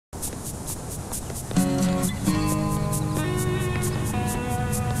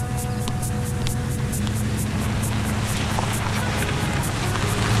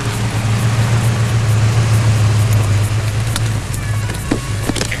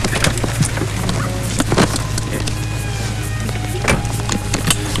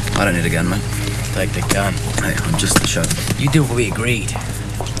I don't need a gun, man. Take the gun. Hey, I'm just the chauffeur. You do what we agreed.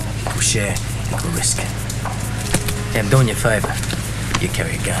 Equal share, equal risk. Hey, I'm doing you a favor. You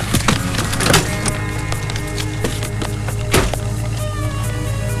carry a gun.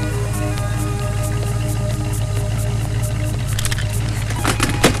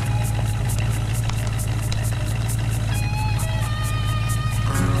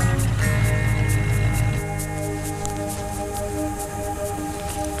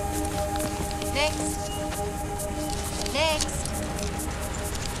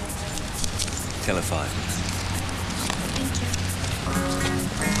 Tell her 5. Thank you.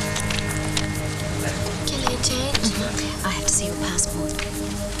 Can you change? I have to see your passport.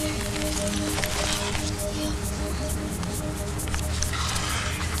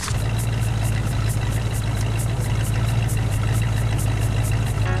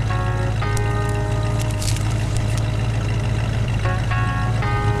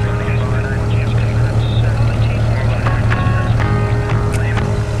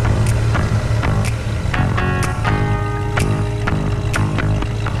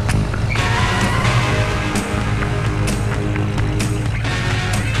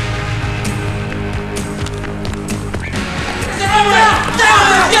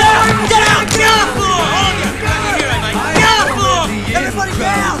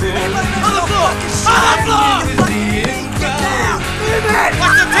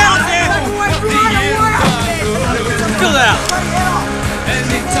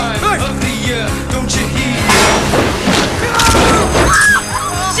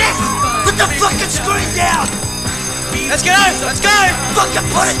 Let's go! Let's go! Fucking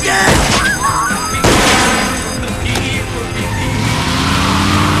put it down!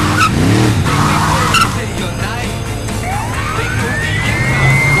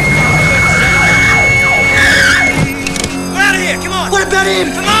 We're out of here, come on! What about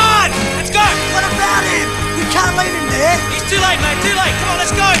him? Come on! Let's go! What about him? We can't leave him there. He's too late, mate, too late! Come on,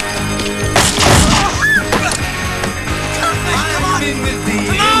 let's go! Come on! Come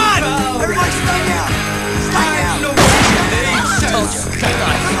on! Everybody stay down! Stay down! Told you.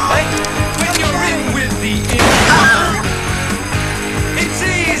 When you're in with the it's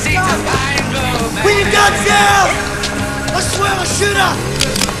easy to find love. Put your guns down! I swear I'll shoot her!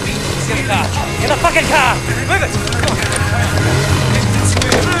 Get in the car. In the fucking car! Move it! Come on.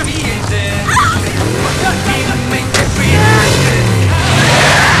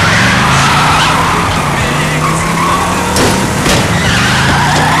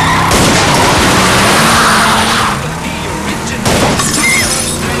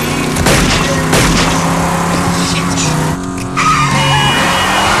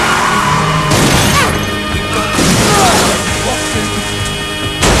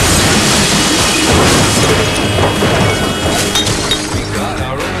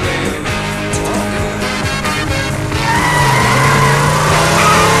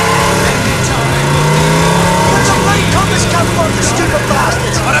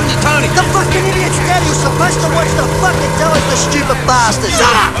 Supposed to watch the fucking tell us the stupid bastards! Shut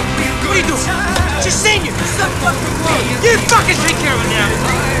up! What are you doing? She's seen you! You fucking take care of it now!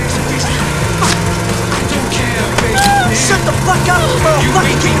 Shut the fuck up or I'll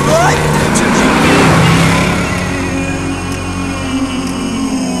fucking kick you, right?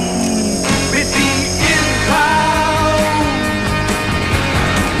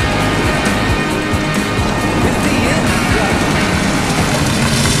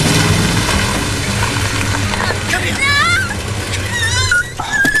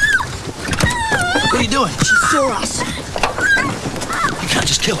 What are you doing? She saw us. You can't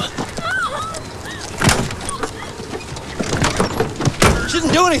just kill her. She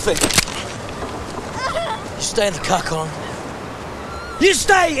didn't do anything. You stay in the car, Colin. You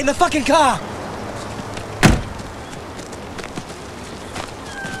stay in the fucking car!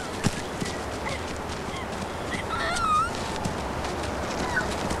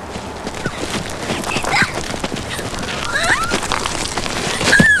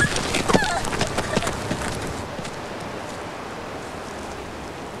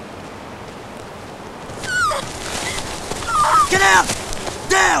 Get out!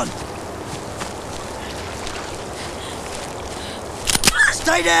 Down!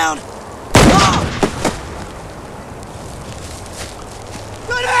 Stay down! Oh!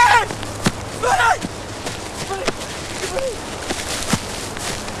 Run it! Run it!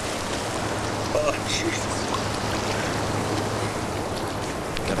 Oh, Jesus.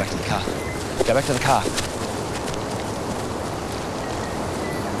 Go back to the car. Go back to the car.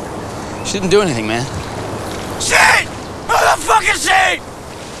 She didn't do anything, man. Shit! Motherfucking shit!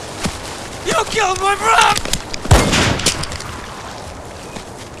 You killed my brother!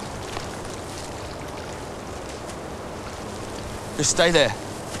 Just stay there.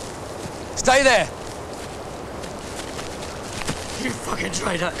 Stay there! You fucking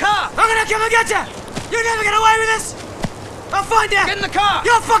traitor! Car! I'm gonna come and get you! You're never get away with this! I'll find you! Get in the car!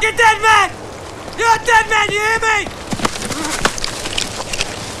 You're fucking dead, man! You're a dead man, you hear me?